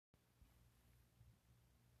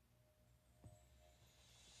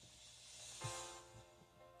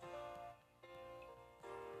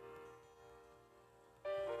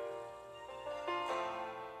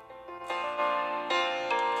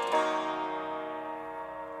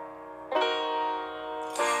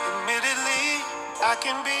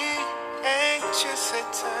can be anxious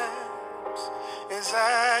at times as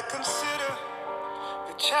I consider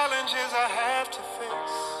the challenges I have to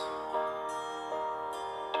face.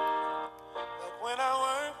 Like when I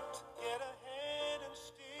work to get ahead and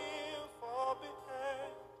still fall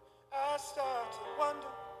behind, I start to wonder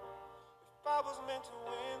if I was meant to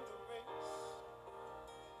win the race.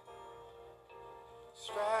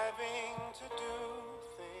 Striving to do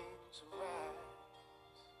things right,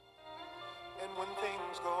 and when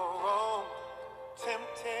things go wrong,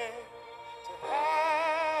 tempted to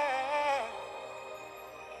hide.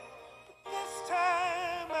 But this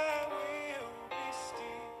time I will be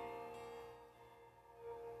still.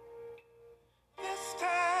 This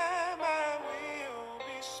time I will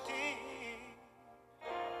be still.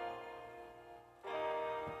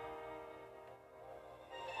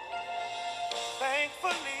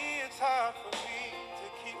 Thankfully, it's hard for me to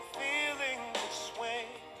keep feeling this way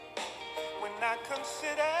when I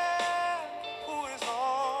consider who is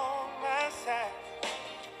on my side.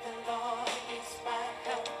 The Lord is my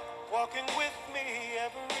help, walking with me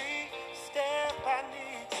every step I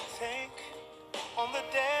need to take on the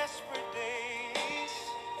desperate days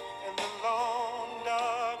and the long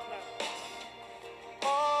dark nights.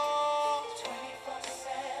 Oh,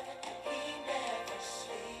 24/7, He never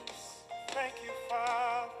sleeps. Thank you,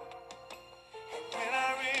 Father. And when I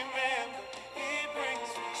remember, He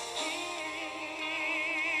brings me peace.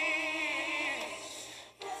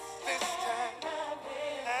 This time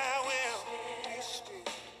I will be still.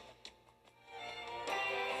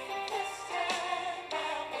 This time I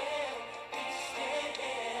will be still.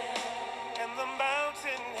 And the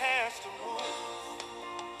mountain has to move.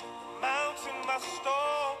 The mountain must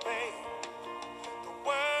obey the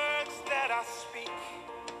words that I speak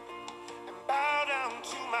and bow down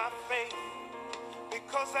to my faith,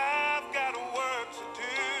 because I've got a work to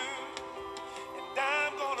do, and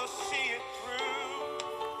I'm gonna see it through.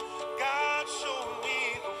 God showed me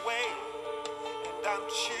the way, and I'm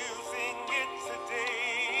choosing it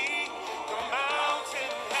today. The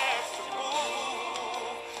mountain has to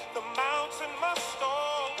move. The mountain must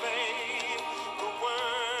obey the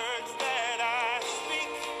words that I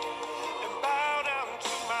speak and bow down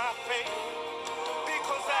to my faith,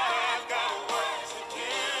 because I've got a work to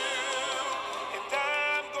do, and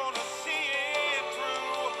I'm gonna see it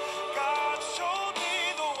through. God showed me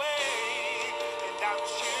the way, and I'm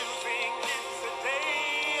choosing it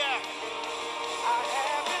today. I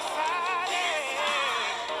have decided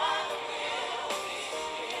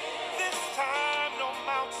this time no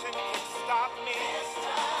mountain can stop me.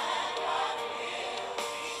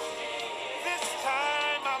 This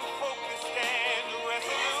time I'm focused and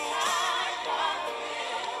resolute.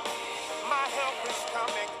 My help is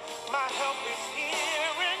coming. My help is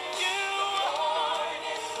here in you.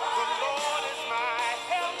 The Lord is my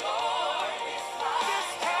help. This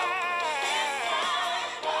time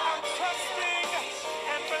I'm trusting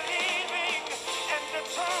and believing and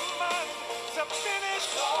determined to finish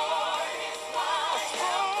a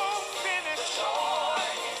strong finish.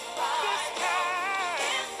 This time,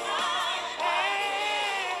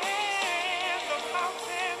 and the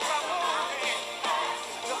mountains are moving.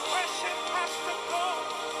 Depression has to go.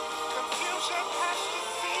 Confusion has to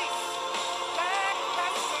cease. Lack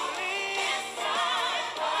has to leave.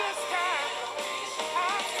 This time,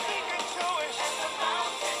 I'm speaking to it.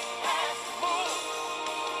 Move,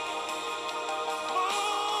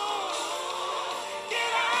 move.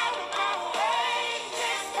 Get out of my way.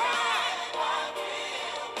 This time,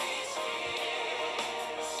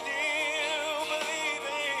 still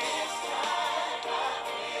believing.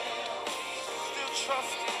 Still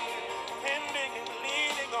trusting, depending and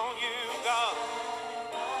leaning on you, God.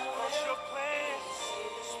 'Cause your plan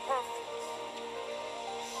is perfect.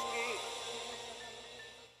 Still.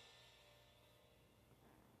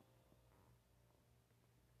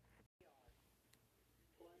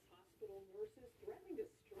 Plus, hospital nurses threatening to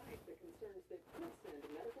strike the concerns that could send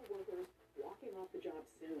medical workers walking off the job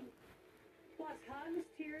soon. Plus, hugs,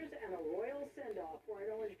 tears, and a royal send-off for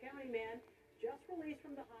an Orange County man just released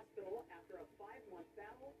from the hospital after a 5-month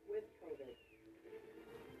battle with COVID.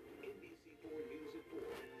 NBC4 News at 4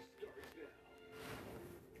 starts now.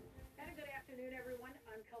 And a good afternoon, everyone.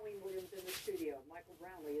 I'm Colleen Williams in the studio. Michael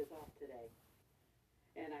Brownlee is off today.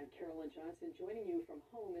 And I'm Carolyn Johnson, joining you from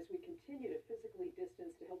home as we continue to physically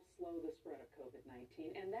distance to help slow the spread of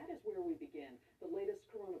COVID-19. And that is where we begin. The latest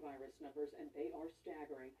coronavirus numbers, and they are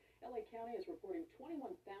staggering. LA County is reporting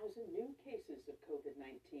 21,000 new cases of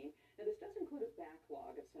COVID-19. Now, this does include a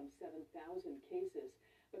backlog of some 7,000 cases,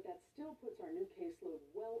 but that still puts our new caseload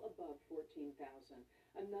well above 14,000.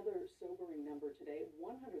 Another sobering number today,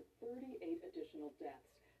 138 additional additional deaths.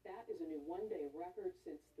 That is a new one-day record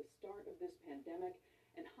since the start of this pandemic,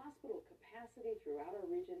 and hospital capacity throughout our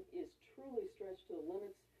region is truly stretched to the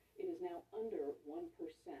limits. It is now under 1%.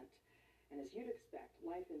 And as you'd expect,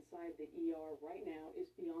 life inside the ER right now is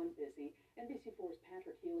beyond busy. NBC4's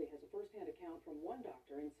Patrick Healy has a firsthand account from one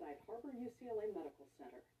doctor inside Harbor UCLA Medical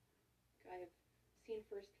Center. I have seen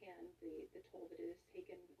firsthand the toll that it has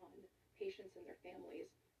taken on patients and their families.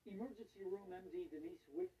 Emergency room MD Denise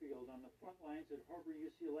Whitfield on the front lines at Harbor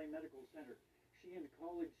UCLA Medical Center. She and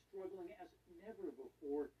colleagues struggling as never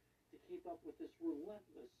before to keep up with this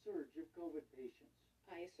relentless surge of COVID patients.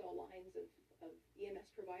 I saw lines of EMS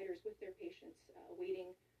providers with their patients awaiting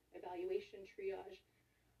evaluation, triage.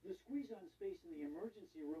 The squeeze on space in the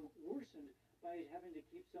emergency room worsened by having to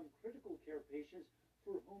keep some critical care patients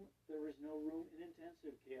for whom there is no room in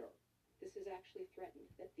intensive care. This is actually threatened,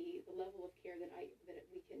 that the level of care that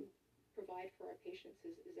we can provide for our patients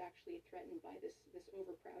is actually threatened by this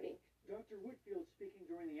overcrowding. Dr. Whitfield speaking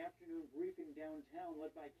during the afternoon briefing downtown,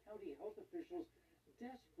 led by county health officials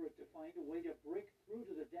desperate to find a way to break through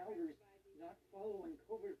to the doubters not following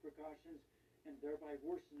COVID precautions and thereby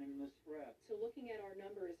worsening the spread. So looking at our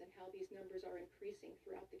numbers and how these numbers are increasing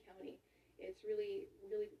throughout the county, it's really,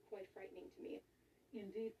 really quite frightening to me.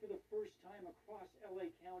 Indeed, for the first time across LA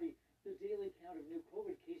County, the daily count of new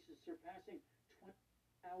COVID cases surpassing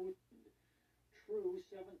 20,000. True,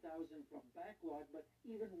 7,000 from backlog, but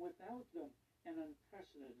even without them, an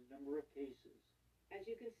unprecedented number of cases. As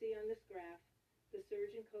you can see on this graph, the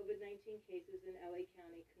surge in COVID-19 cases in LA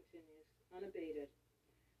County continues, unabated,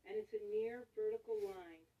 and it's a near vertical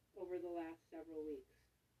line over the last several weeks.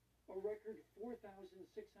 A record 4,656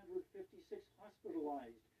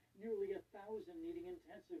 hospitalized, nearly 1,000 needing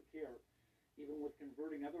intensive care. Even with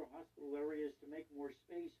converting other hospital areas to make more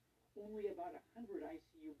space, only about 100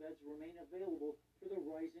 ICU beds remain available for the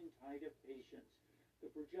rising tide of patients.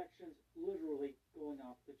 The projections literally going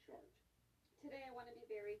off the chart. Today I want to be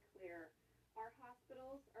very clear. Our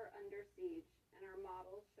hospitals are under siege, and our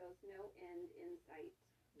model shows no end in sight.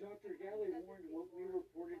 Dr. Galley warned what we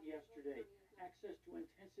reported yesterday. Access to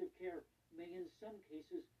intensive care may in some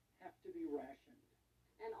cases have to be rationed.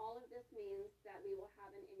 And all of this means that we will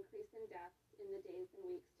have an increase in deaths in the days and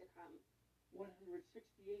weeks to come. 168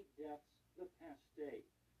 deaths the past day.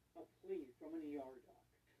 A plea from an ER doc.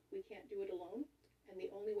 We can't do it alone, and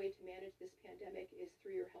the only way to manage this pandemic is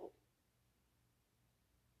through your help.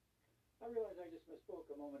 I realize I just misspoke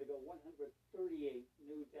a moment ago. 138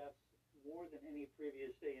 new deaths, more than any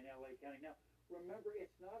previous day in LA County. Now, remember,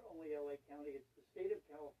 it's not only LA County, it's the state of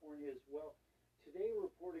California as well. Today,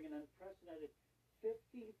 reporting an unprecedented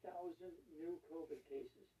 50,000 new COVID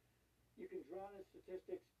cases. You can draw on the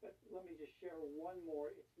statistics, but let me just share one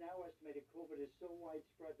more. It's now estimated COVID is so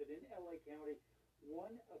widespread that in LA County,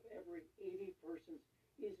 1 of every 80 persons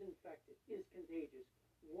is infected, is contagious.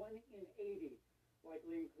 1 in 80,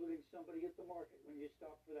 likely including somebody at the market when you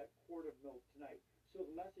stop for that quart of milk tonight. So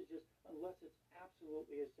the message is, unless it's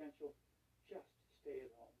absolutely essential, just stay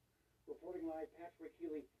at home. Reporting live, Patrick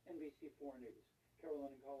Healy, NBC4 News.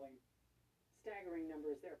 Carolyn and Colleen. Staggering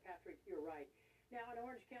numbers there, Patrick, you're right. Now, in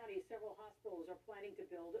Orange County, several hospitals are planning to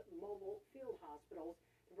build mobile field hospitals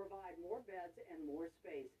to provide more beds and more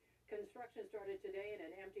space. Construction started today in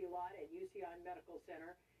an empty lot at UCI Medical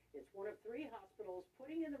Center. It's one of 3 hospitals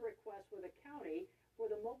putting in the request with the county for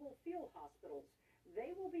the mobile field hospitals.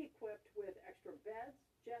 They will be equipped with extra beds,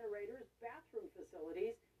 generators, bathroom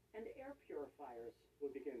facilities, and air purifiers.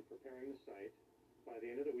 We'll begin preparing the site. By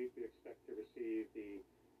the end of the week, we expect to receive the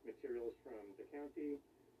materials from the county,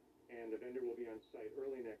 and the vendor will be on site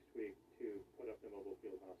early next week to put up the mobile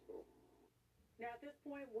field hospital. Now, at this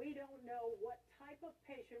point, we don't know what type of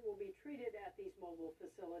patient will be treated at these mobile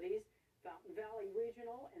facilities. Fountain Valley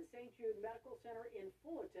Regional and St. Jude Medical Center in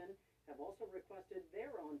Fullerton have also requested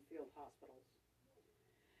their own field hospitals.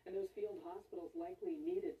 And those field hospitals likely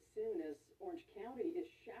needed soon, as Orange County is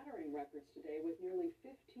shattering records today with nearly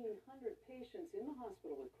 1,500 patients in the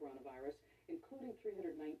hospital with coronavirus, including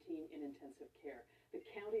 319 in intensive care. The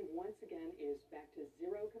county once again is back to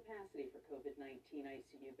zero capacity for COVID-19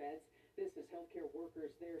 ICU beds. This is healthcare workers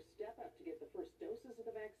there step up to get the first doses of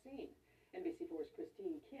the vaccine. NBC4's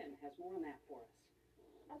Christine Kim has more on that for us.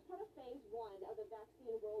 As part of phase 1 of the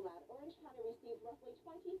vaccine rollout, Orange County received roughly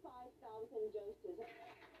 25,000 doses.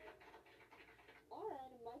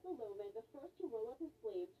 RN Michael Loman, the first to roll up his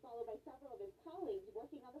sleeves, followed by several of his colleagues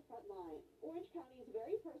working on the front line. Orange County's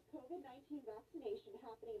very first COVID-19 vaccination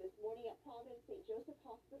happening this morning at Providence St. Joseph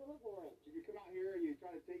Hospital of Orange. You come out here, you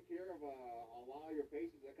try to take care of a lot of your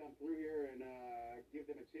patients that come through here and give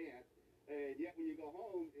them a chance. And yet when you go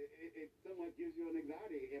home, it somewhat gives you an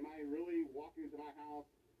anxiety. Am I really walking into my house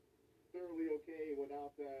thoroughly okay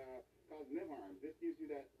without causing them harm? This gives you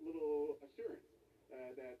that little assurance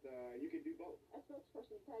that you can do both. A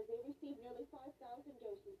spokesperson says they received nearly 5,000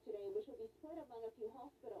 doses today, which will be split among a few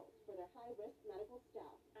hospitals for their high-risk medical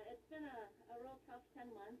staff. It's been a real tough 10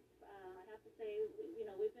 months. I have to say,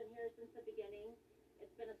 we've been here since the beginning.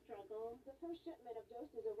 It's been a struggle. The first shipment of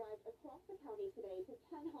doses arrived across the county today to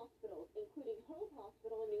 10 hospitals, including Hope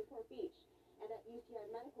Hospital in Newport Beach, and at UCI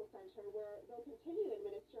Medical Center, where they'll continue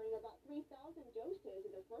administering about 3,000 doses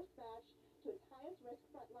in the first batch to its highest-risk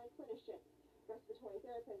frontline clinicians. Respiratory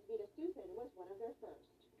therapist Vita Stupin was one of their first.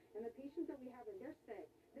 And the patients that we have, they're sick.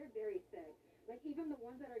 They're very sick. Like even the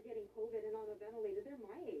ones that are getting COVID and on a ventilator, they're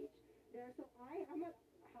my age. So I'm a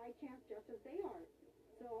high chance just as they are.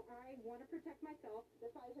 So I want to protect myself.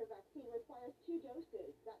 The Pfizer vaccine requires 2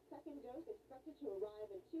 doses. That second dose expected to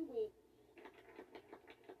arrive in 2 weeks.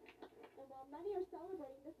 And while many are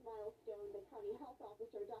celebrating this milestone, the county health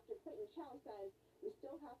officer, Dr. Clayton Chow, says we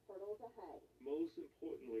still have hurdles ahead. Most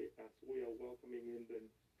importantly, as we are welcoming in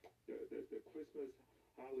the Christmas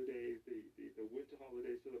holidays, the winter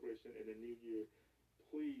holiday celebration, and the New Year,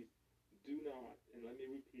 please do not, and let me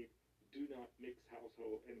repeat, do not mix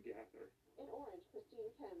household and gather. In Orange,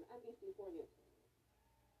 Christine Kim, NBC4 News.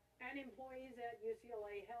 And employees at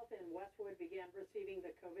UCLA Health in Westwood began receiving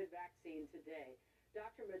the COVID vaccine today.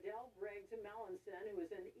 Dr. Medell Briggs Mallinson, who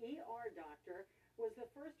is an ER doctor, was the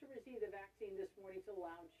first to receive the vaccine this morning to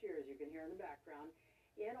loud cheers you can hear in the background.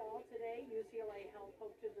 In all today, UCLA Health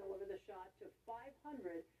hopes to deliver the shot to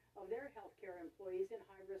 500 of their healthcare employees in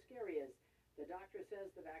high-risk areas. The doctor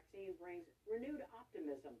says the vaccine brings renewed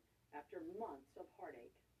optimism after months of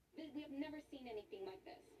heartache. We have never seen anything like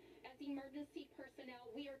this. As emergency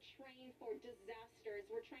personnel, we are trained for disasters.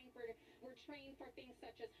 We're trained for things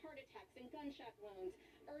such as heart attacks and gunshot wounds,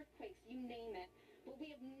 earthquakes, you name it. But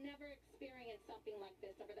we have never experienced something like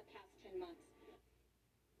this over the past 10 months.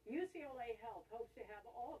 UCLA Health hopes to have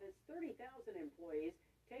all of its 30,000 employees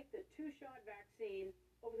take the 2-shot vaccine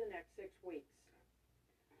over the next 6 weeks.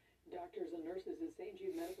 Doctors and nurses at St.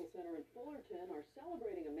 Jude Medical Center in Fullerton are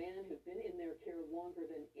celebrating a man who's been in their care longer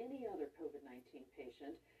than any other COVID-19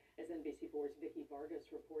 patient. As NBC4's Vicki Vargas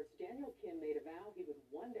reports, Daniel Kim made a vow he would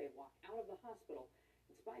one day walk out of the hospital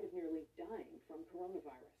in spite of nearly dying from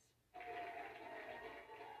coronavirus.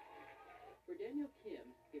 For Daniel Kim,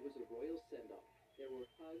 it was a royal send-off. There were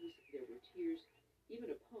hugs, there were tears, even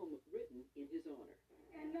a poem written in his honor.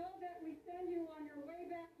 And know that we send you on your way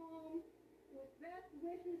back home with best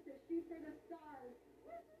wishes to shoot for the stars.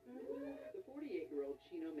 The 48-year-old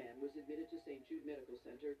Chino man was admitted to St. Jude Medical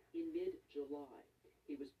Center in mid-July.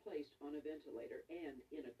 He was placed on a ventilator and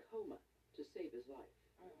in a coma to save his life.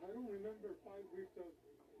 I don't remember 5 weeks of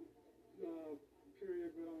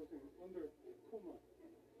period when I was under coma.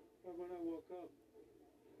 But when I woke up,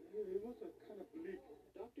 it was a kind of bleak.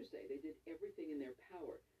 Doctors say they did everything in their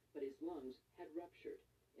power, but his lungs had ruptured.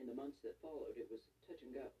 In the months that followed, it was touch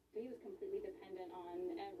and go. He was completely dependent on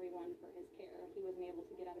everyone for his care. He wasn't able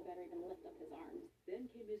to get out of bed or even lift up his arms. Then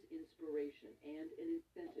came his inspiration and an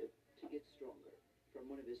incentive to get stronger from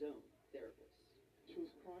one of his own therapists. She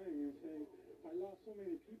was crying and saying, I lost so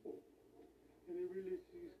many people. And it really is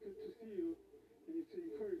good to see you, and it's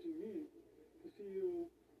encouraging me to see you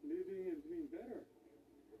living and doing better.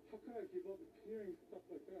 How could I give up hearing stuff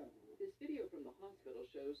like that? This video from the hospital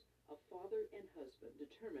shows a father and husband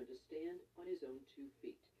determined to stand on his own 2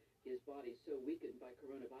 feet. His body so weakened by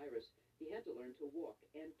coronavirus, he had to learn to walk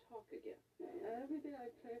and talk again. Every day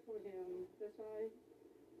I pray for him. That's why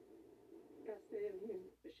God saved him.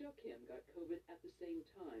 Michelle Kim got COVID at the same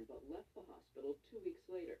time, but left the hospital 2 weeks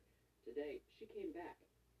later. Today, she came back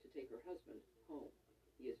to take her husband home.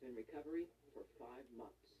 He has been recovering for 5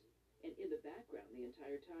 months. And in the background the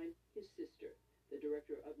entire time, his sister, the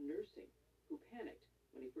director of nursing, who panicked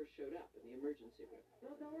when he first showed up in the emergency room.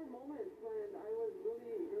 There were moments when I was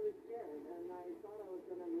really, really scared, and I thought I was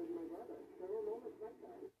going to lose my brother. There were moments like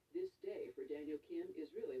that. This day for Daniel Kim is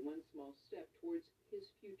really one small step towards his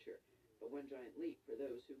future, but one giant leap for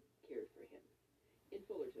those who cared for him. In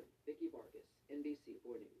Fullerton, Vicki Vargas,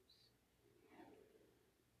 NBC4 News.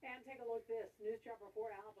 And take a look at this. News Chopper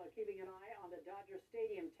 4 Alpha keeping an eye on the Dodger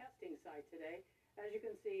Stadium testing site today. As you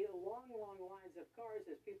can see, long lines of cars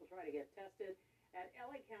as people try to get tested at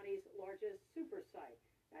LA County's largest super site.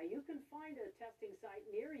 Now, you can find a testing site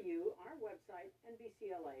near you on our website,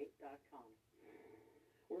 NBCLA.com.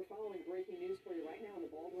 We're following breaking news for you right now in the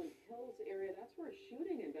Baldwin Hills area. That's where a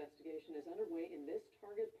shooting investigation is underway in this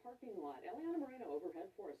Target parking lot. Eliana Moreno overhead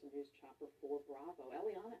for us in News Chopper 4 Bravo.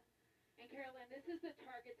 Eliana. And Carolyn, this is the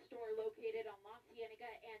Target store located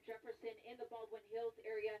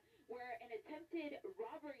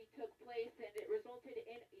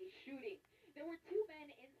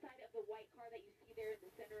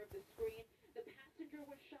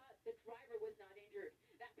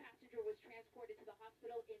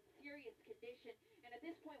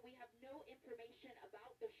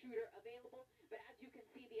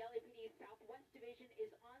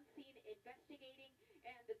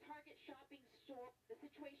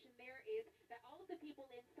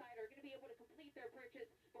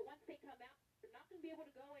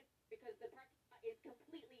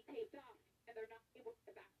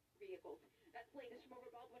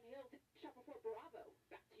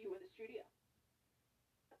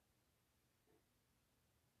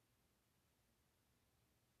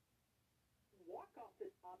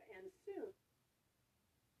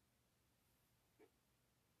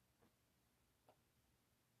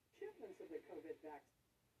the COVID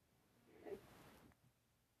vaccine.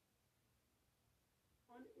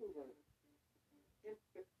 On Uber. A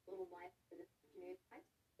little life for this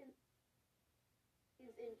afternoon.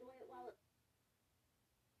 Please enjoy it while it's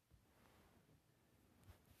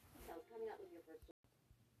coming up with your first.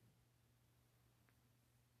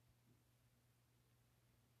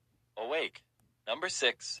 Awake, number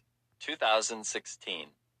 6, 2016.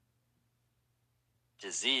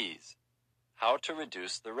 Disease, how to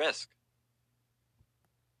reduce the risk.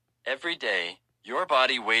 Every day, your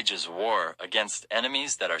body wages war against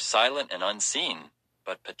enemies that are silent and unseen,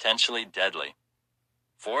 but potentially deadly.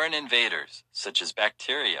 Foreign invaders, such as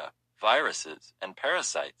bacteria, viruses, and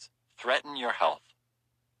parasites, threaten your health.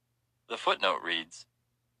 The footnote reads,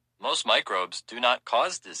 most microbes do not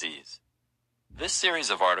cause disease. This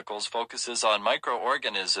series of articles focuses on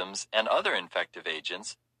microorganisms and other infective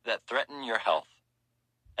agents that threaten your health.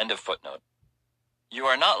 End of footnote. You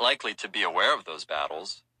are not likely to be aware of those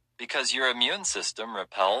battles because your immune system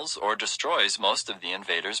repels or destroys most of the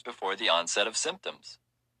invaders before the onset of symptoms.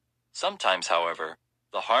 Sometimes, however,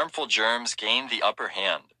 the harmful germs gain the upper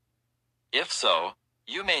hand. If so,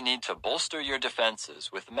 you may need to bolster your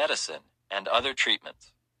defenses with medicine and other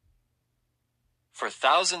treatments. For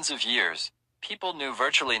thousands of years, people knew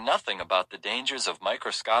virtually nothing about the dangers of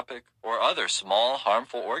microscopic or other small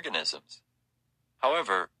harmful organisms.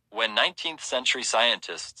 However, when 19th century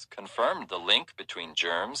scientists confirmed the link between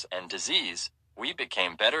germs and disease, we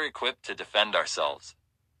became better equipped to defend ourselves.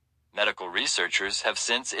 Medical researchers have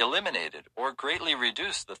since eliminated or greatly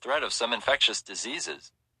reduced the threat of some infectious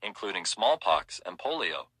diseases, including smallpox and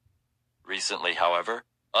polio. Recently, however,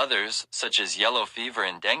 others, such as yellow fever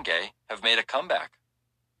and dengue, have made a comeback.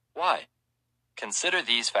 Why? Consider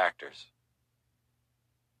these factors.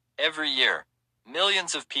 Every year,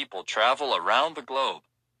 millions of people travel around the globe,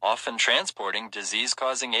 often transporting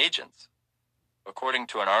disease-causing agents. According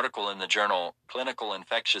to an article in the journal Clinical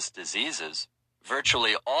Infectious Diseases,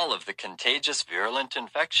 virtually all of the contagious virulent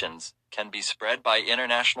infections can be spread by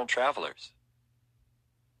international travelers.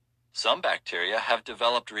 Some bacteria have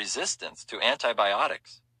developed resistance to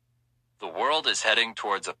antibiotics. The world is heading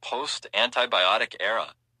towards a post-antibiotic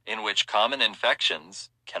era in which common infections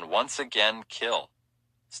can once again kill,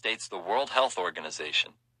 states the World Health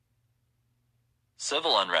Organization.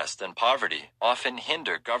 Civil unrest and poverty often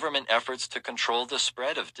hinder government efforts to control the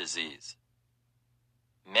spread of disease.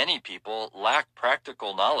 Many people lack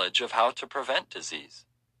practical knowledge of how to prevent disease.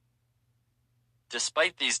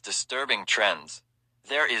 Despite these disturbing trends,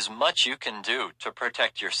 there is much you can do to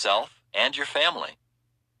protect yourself and your family.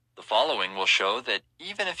 The following will show that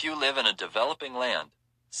even if you live in a developing land,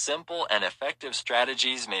 simple and effective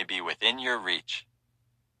strategies may be within your reach.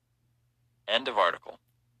 End of article.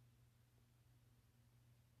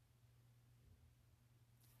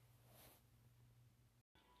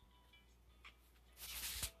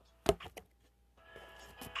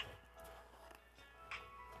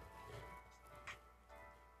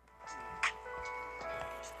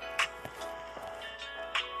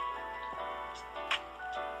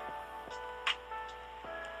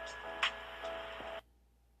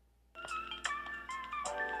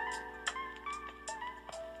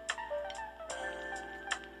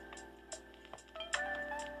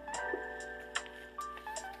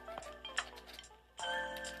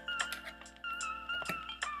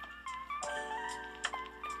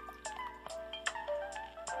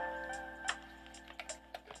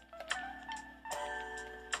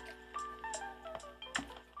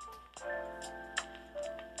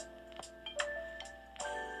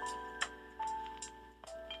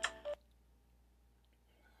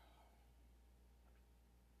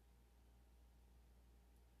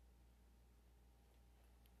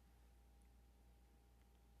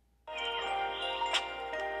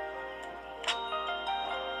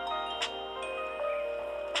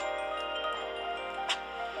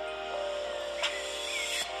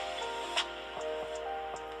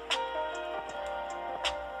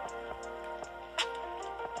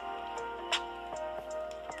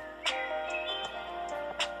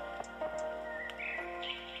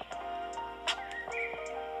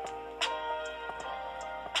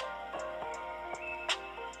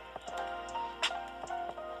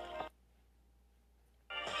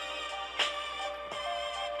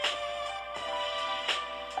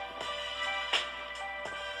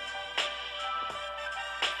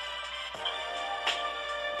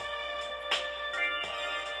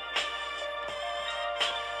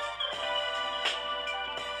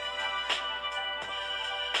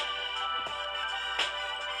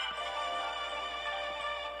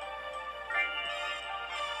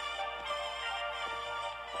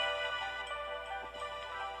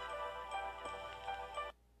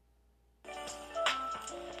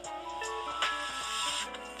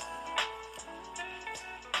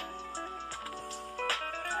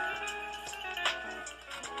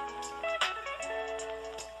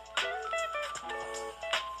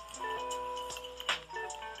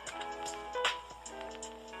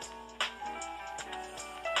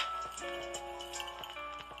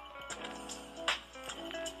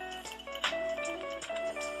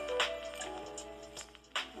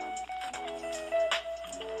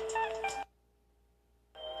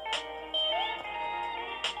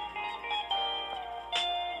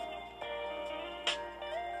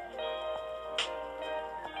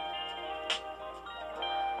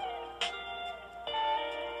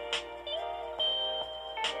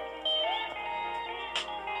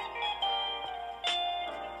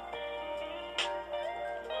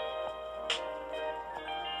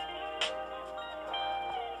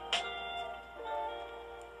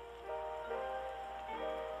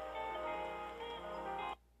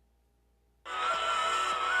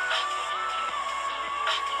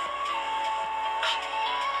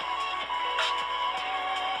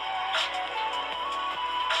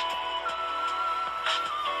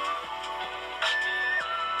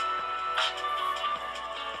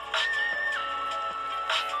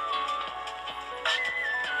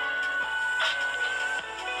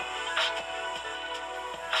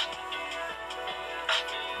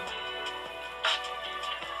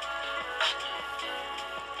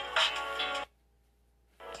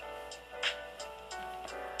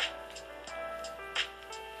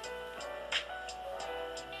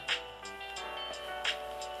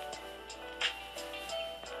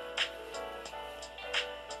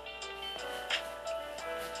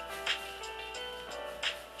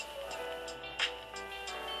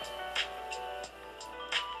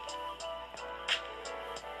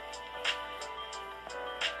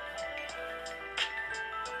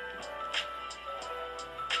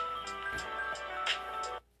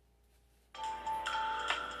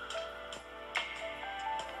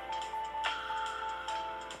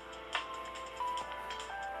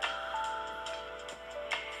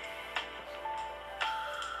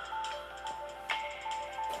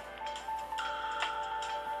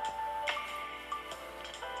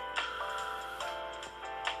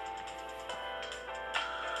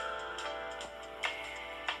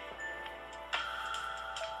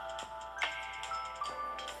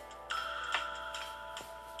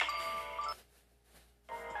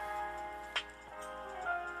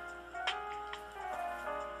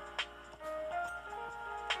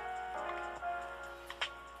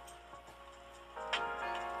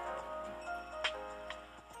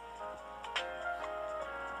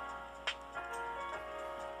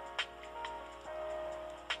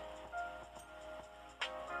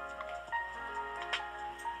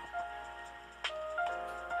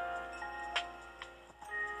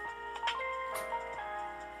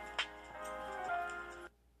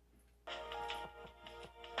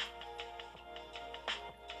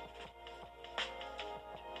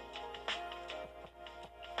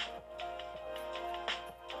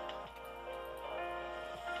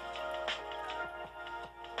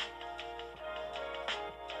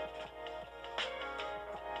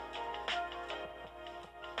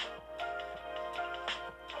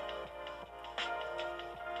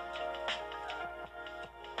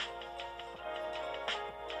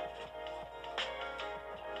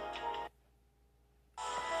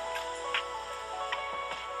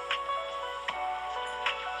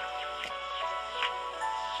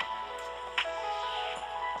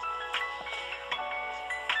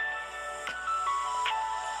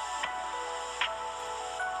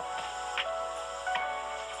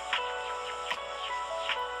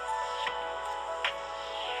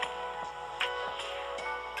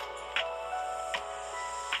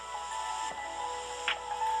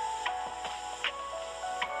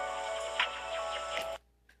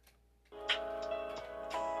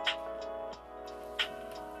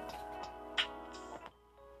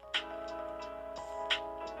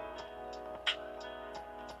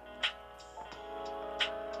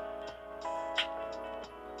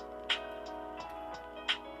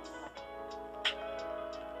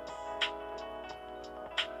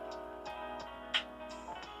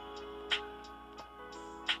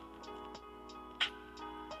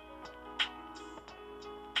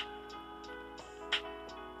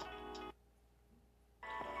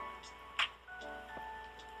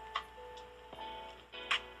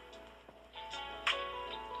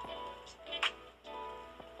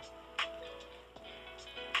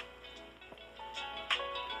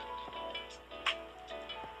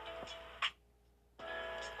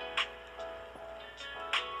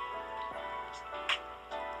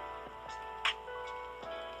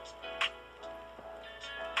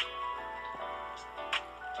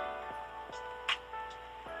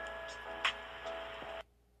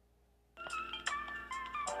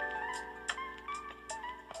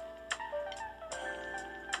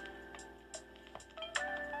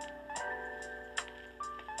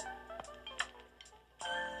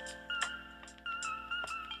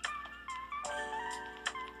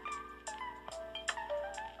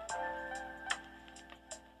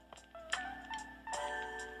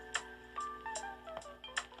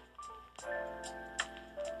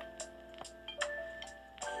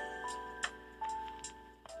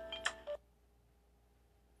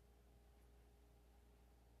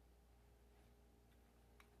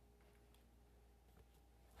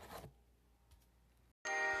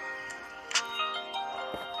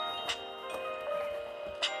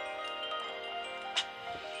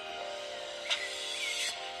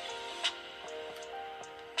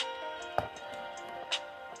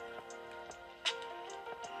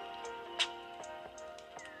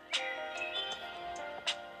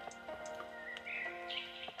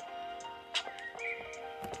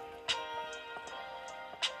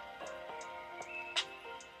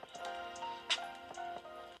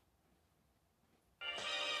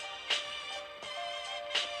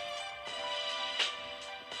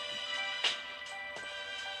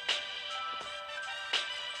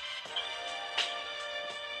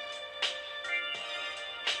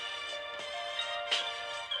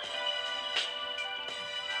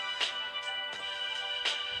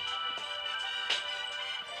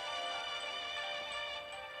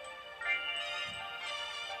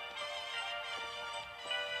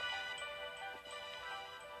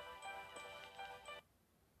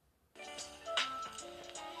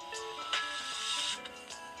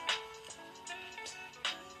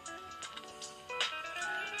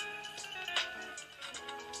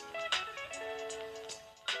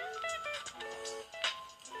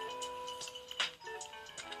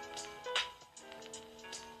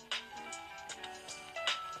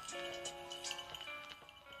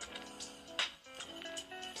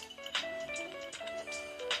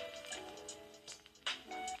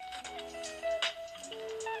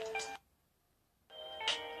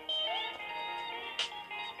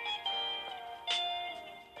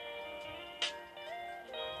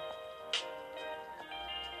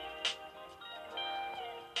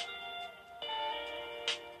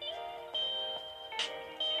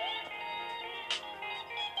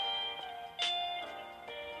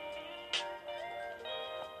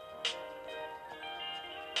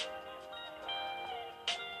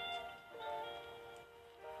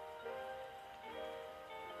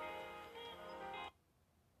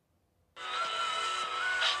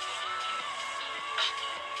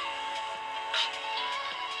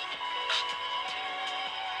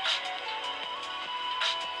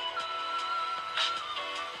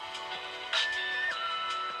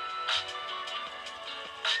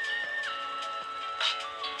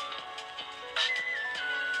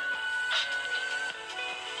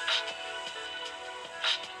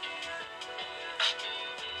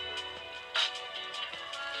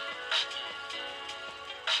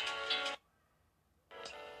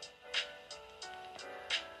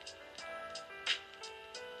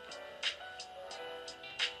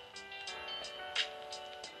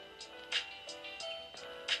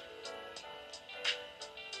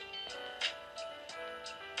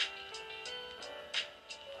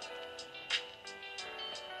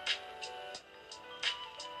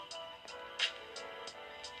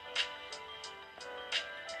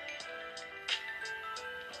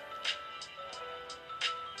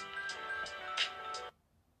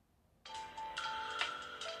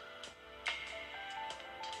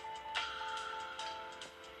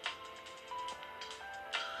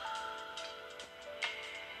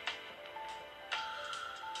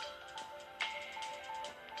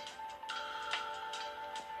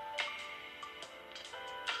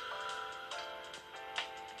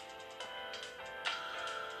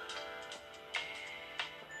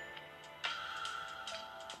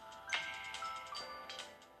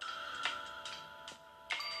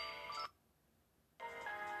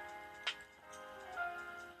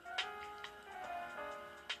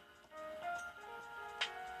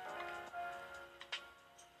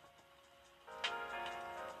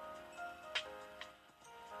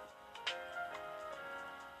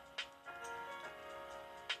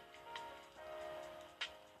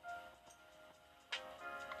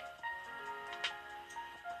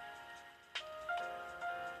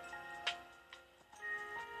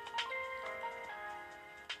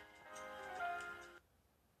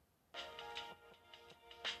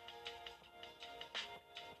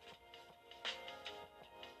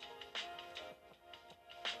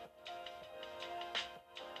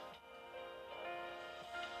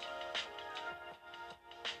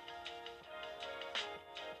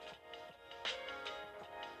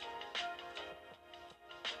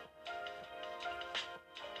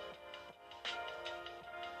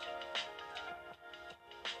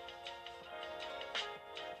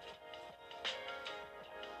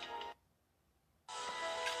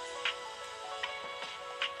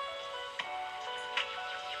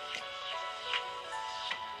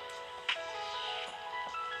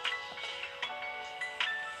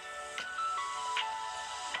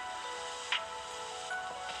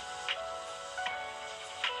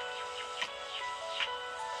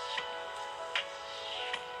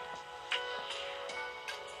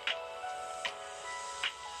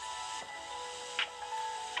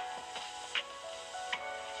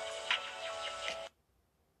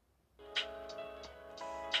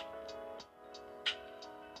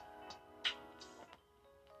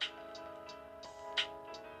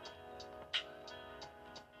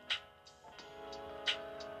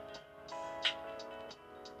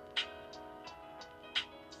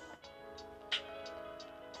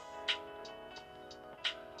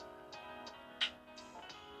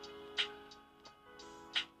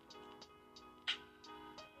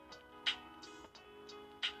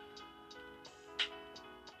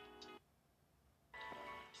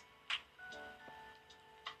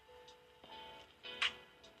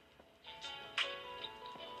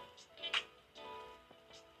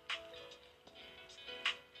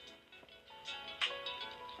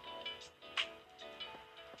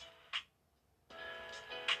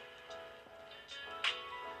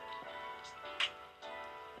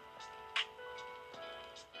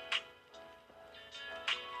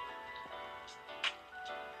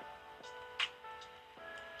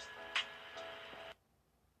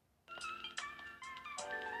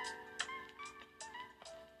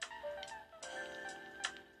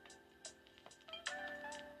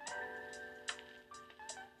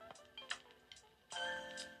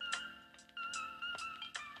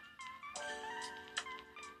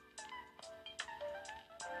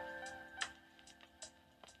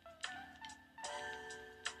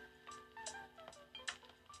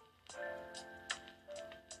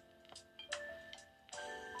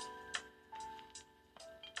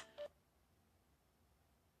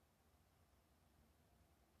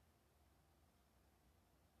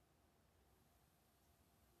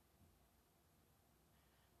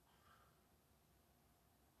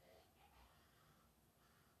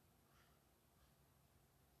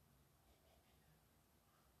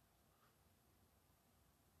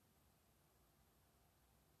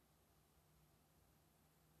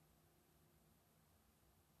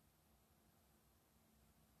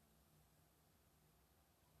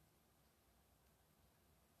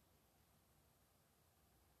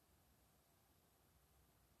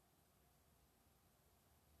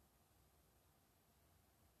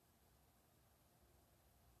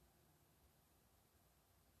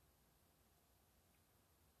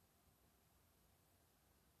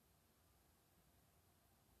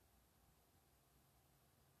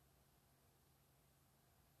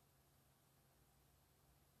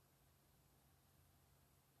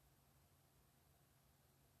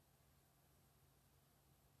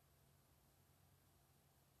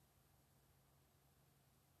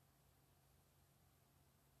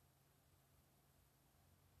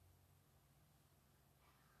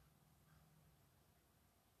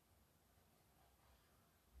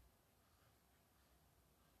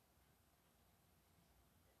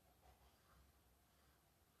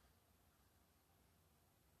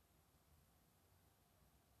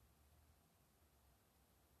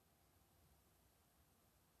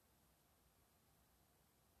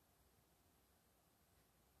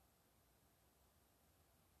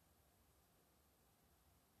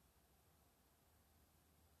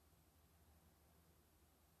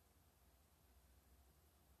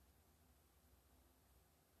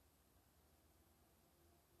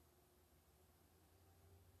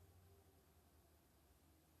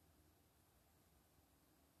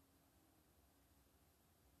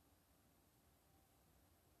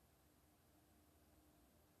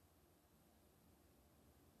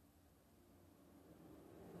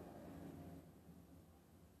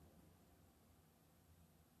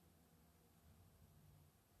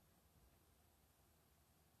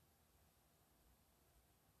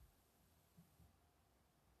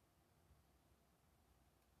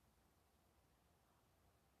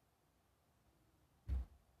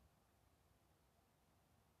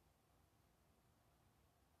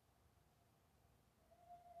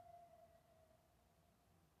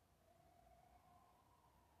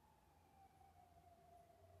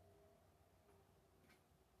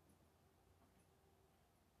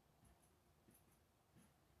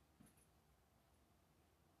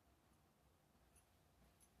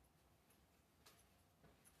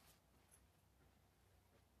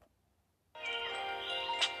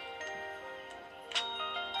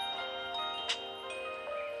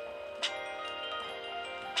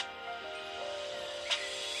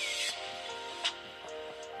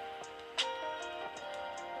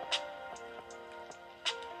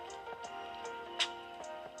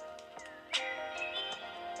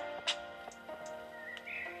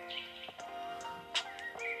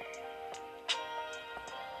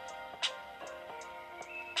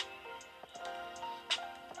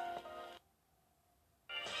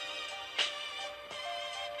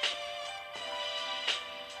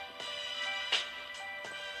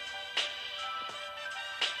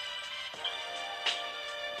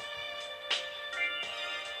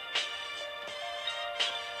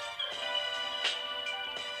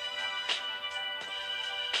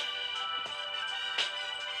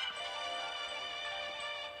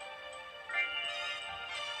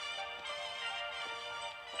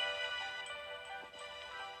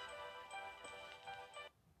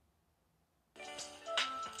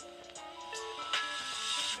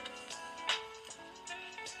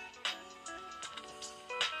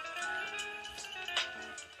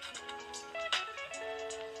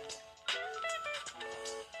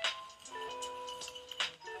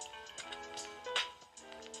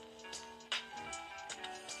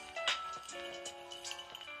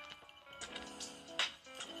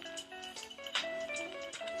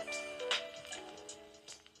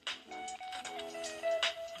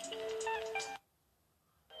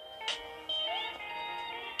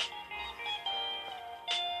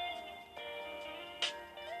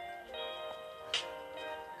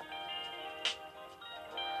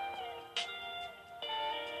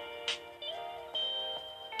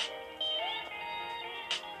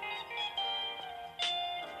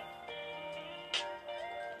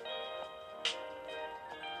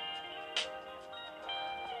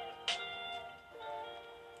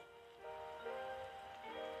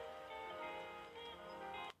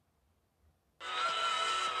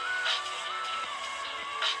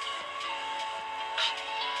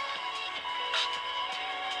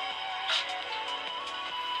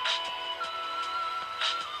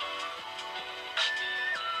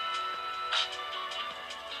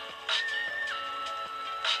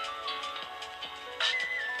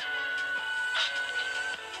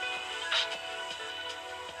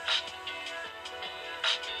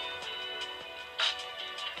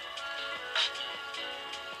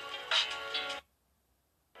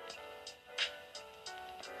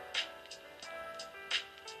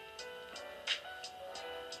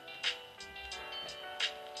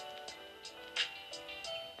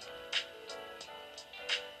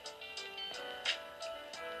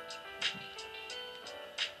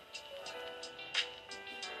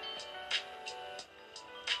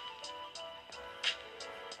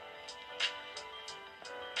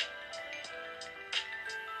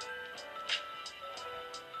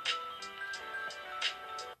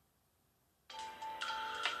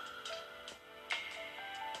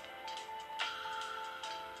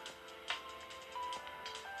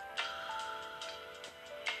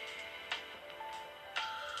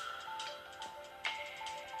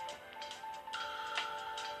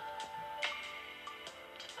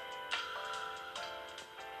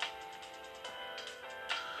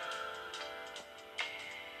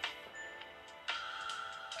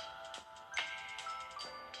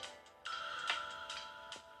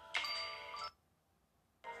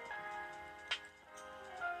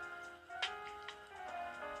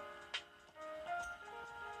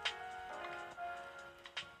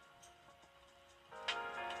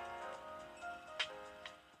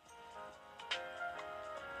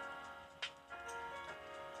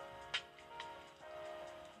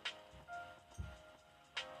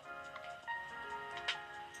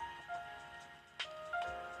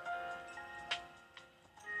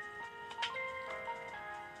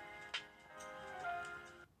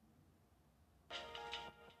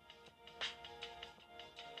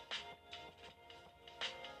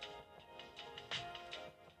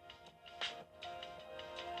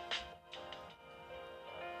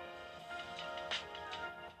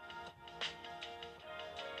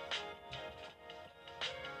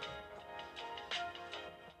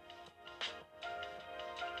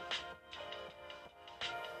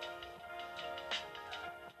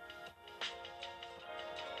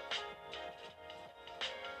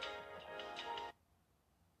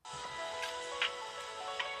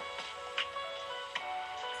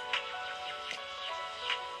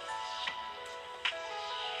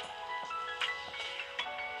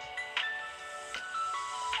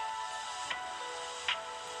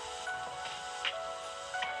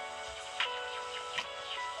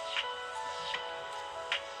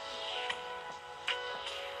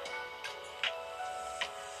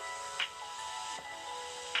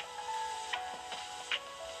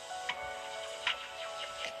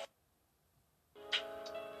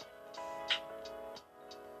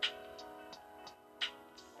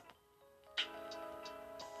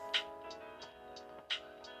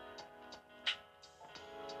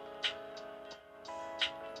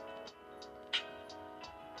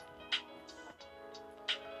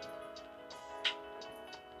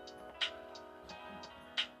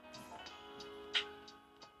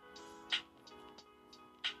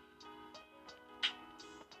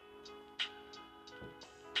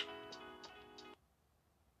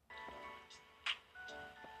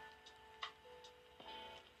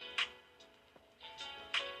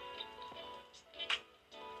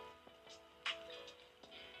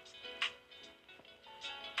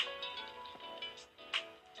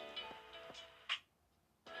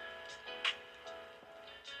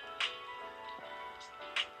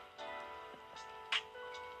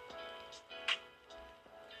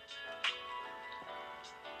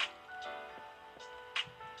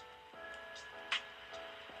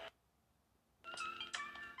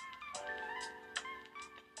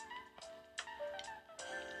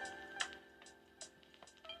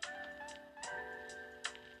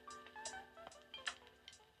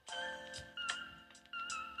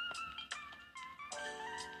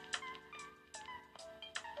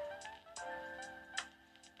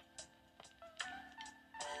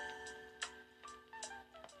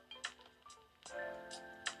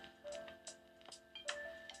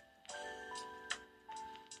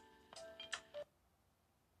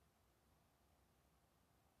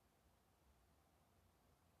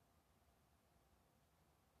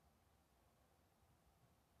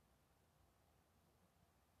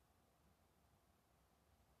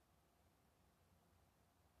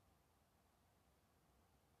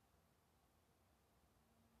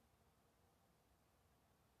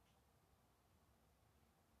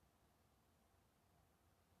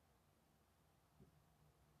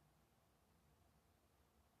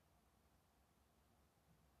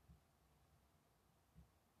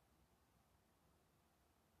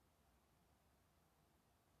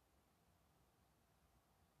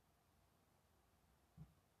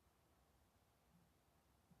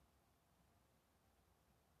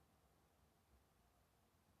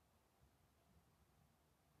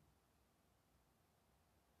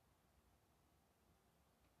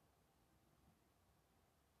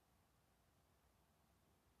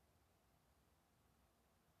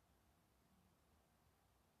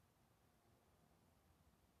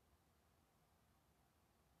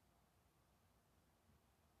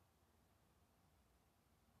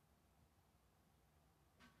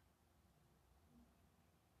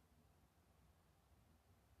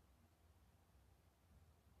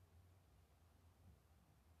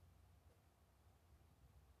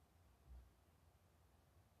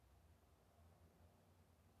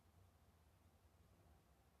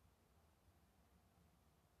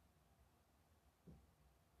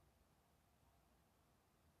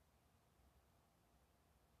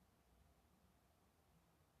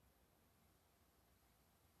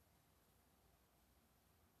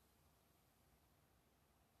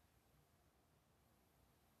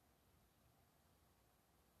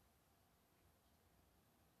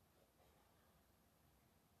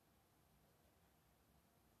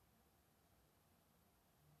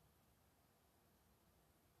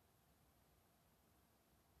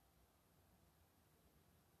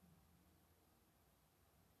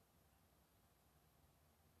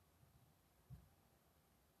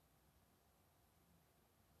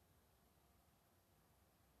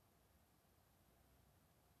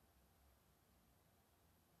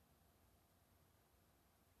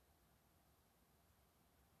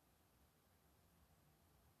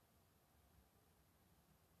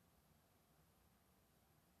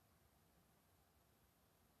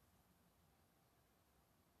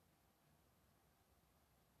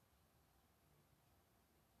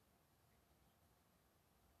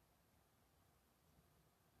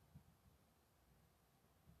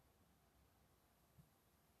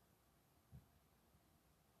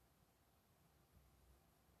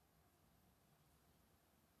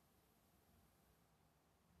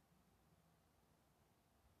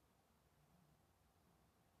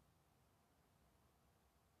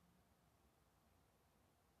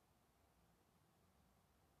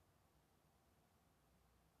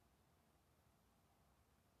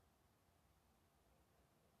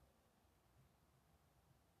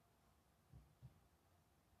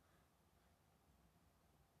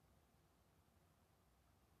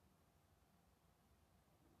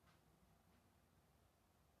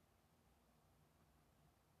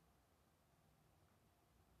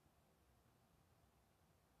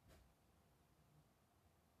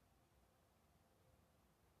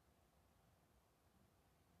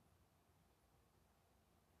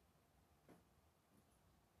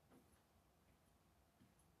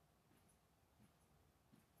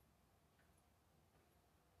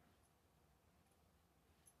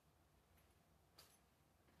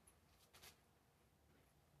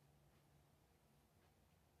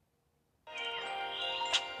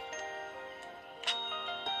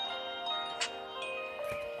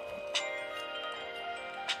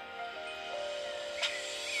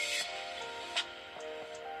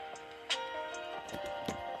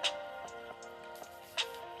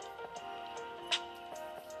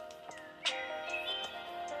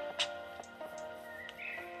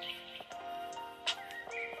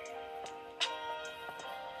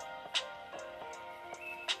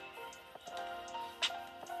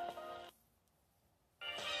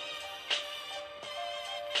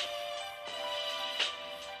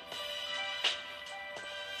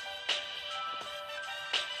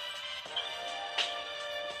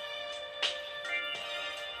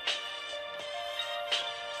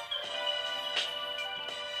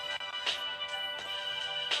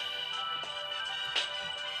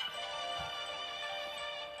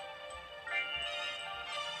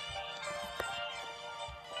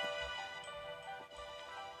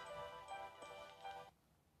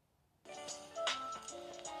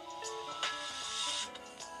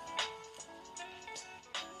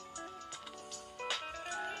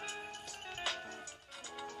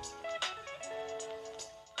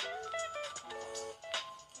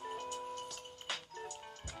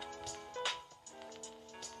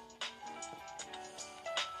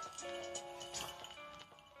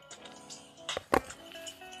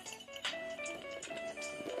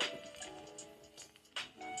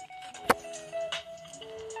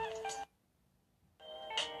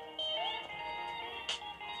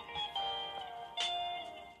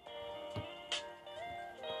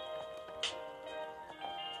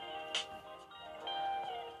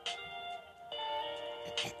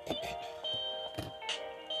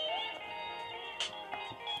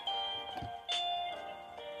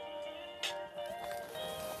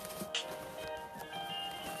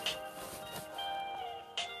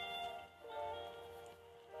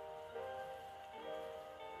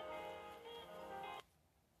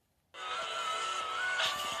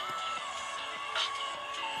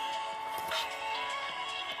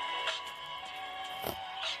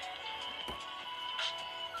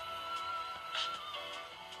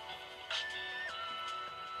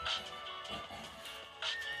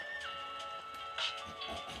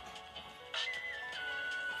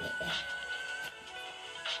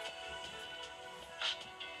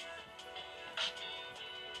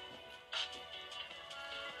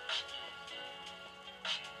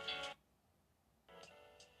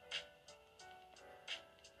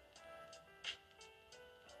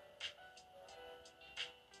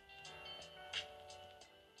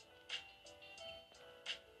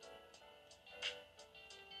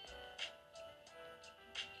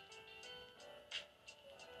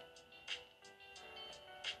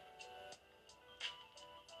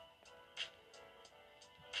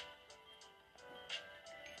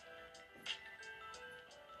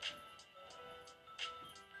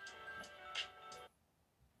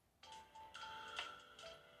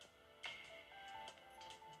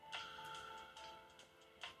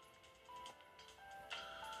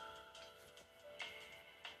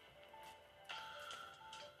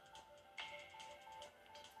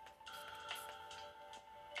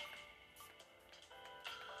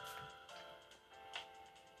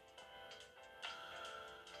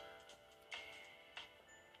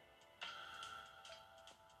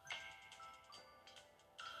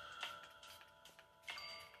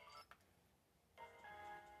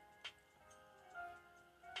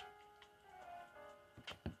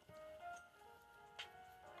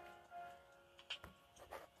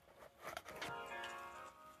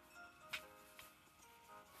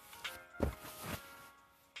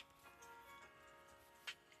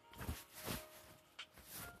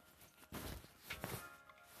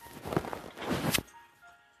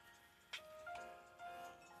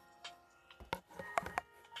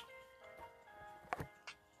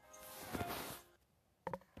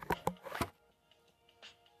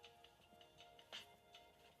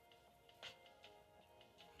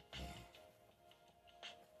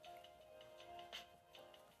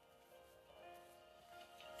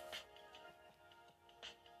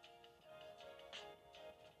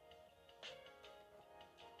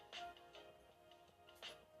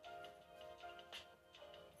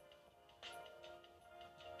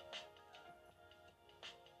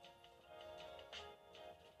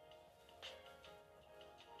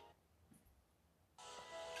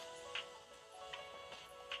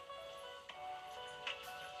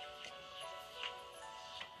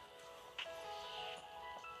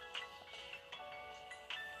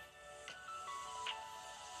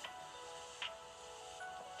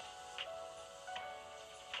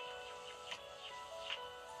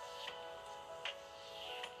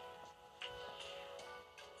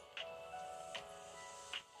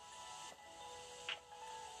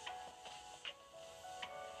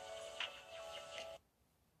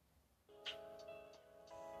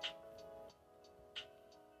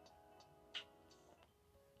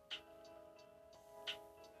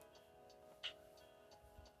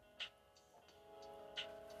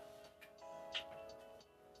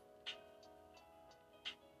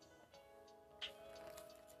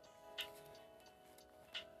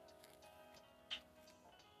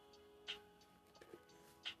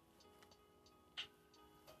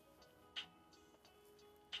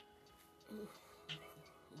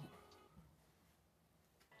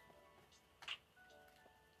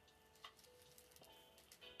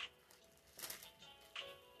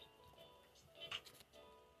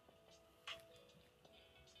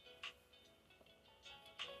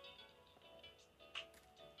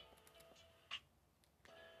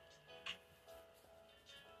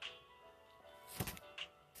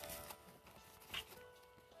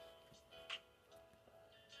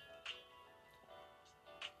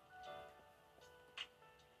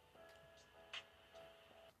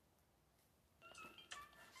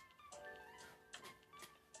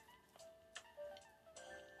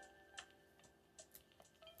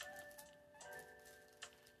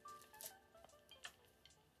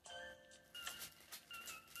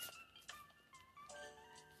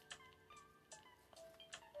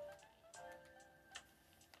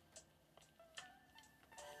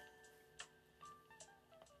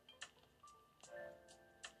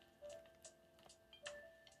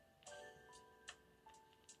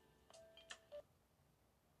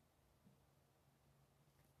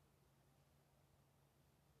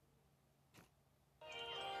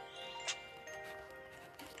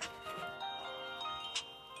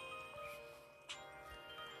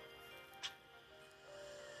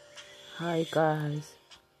 Hi guys,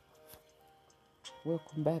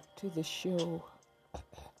 welcome back to the show.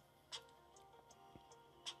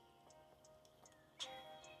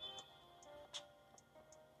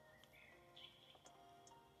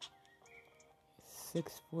 It's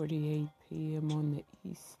 6:48 p.m.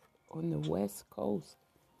 on the West Coast.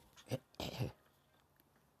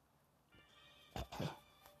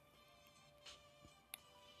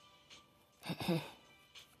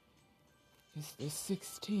 It's the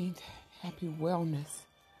 16th. Happy Wellness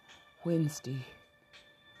Wednesday.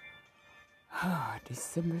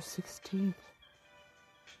 December 16th.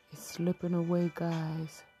 It's slipping away,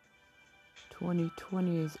 guys.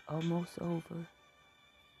 2020 is almost over.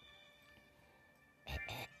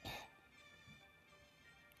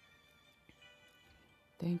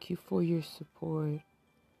 Thank you for your support.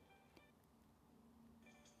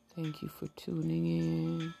 Thank you for tuning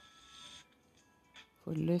in,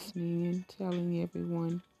 for listening and telling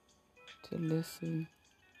everyone to listen.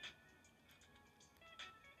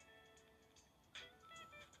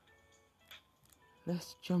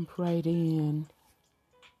 Let's jump right in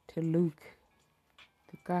to Luke,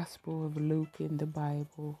 the Gospel of Luke in the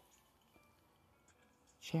Bible,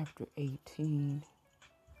 chapter 18.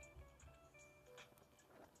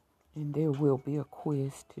 And there will be a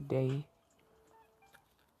quiz today.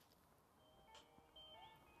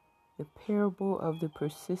 The parable of the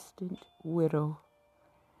persistent widow,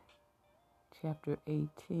 chapter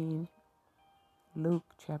 18. Luke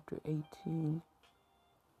chapter 18.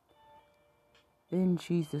 Then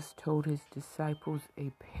Jesus told his disciples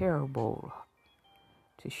a parable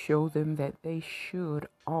to show them that they should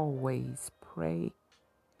always pray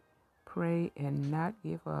and not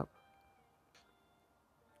give up.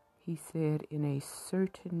 He said, in a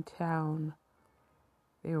certain town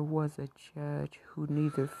there was a judge who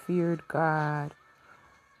neither feared God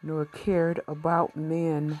nor cared about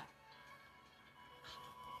men.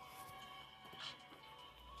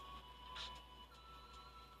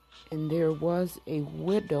 And there was a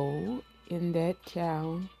widow in that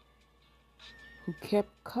town who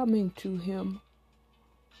kept coming to him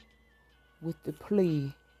with the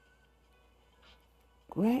plea,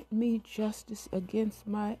 "Grant me justice against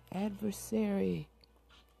my adversary."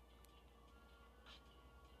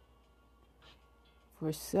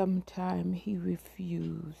 For some time he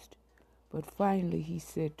refused, but finally he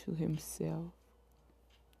said to himself,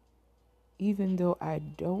 "Even though I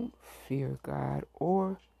don't fear God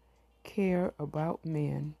or care about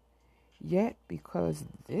men, yet because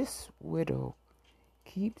this widow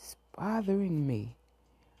keeps bothering me,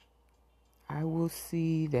 I will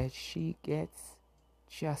see that she gets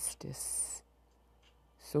justice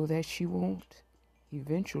so that she won't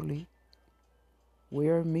eventually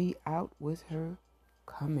wear me out with her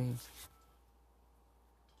coming."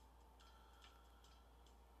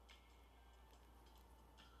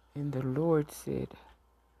 And the Lord said,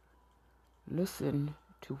 "Listen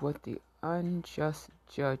to what the unjust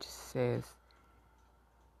judge says.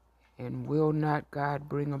 And will not God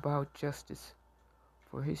bring about justice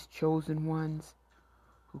for his chosen ones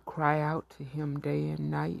who cry out to him day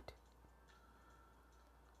and night?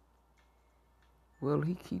 Will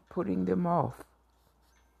he keep putting them off?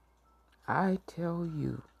 I tell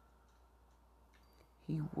you,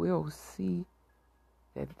 he will see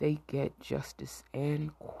that they get justice,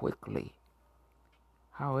 and quickly.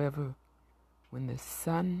 However, when the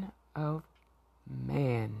Son of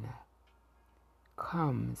Man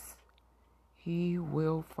comes, he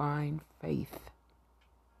will find faith.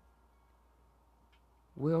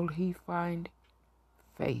 Will he find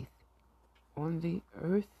faith on the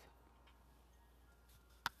earth?"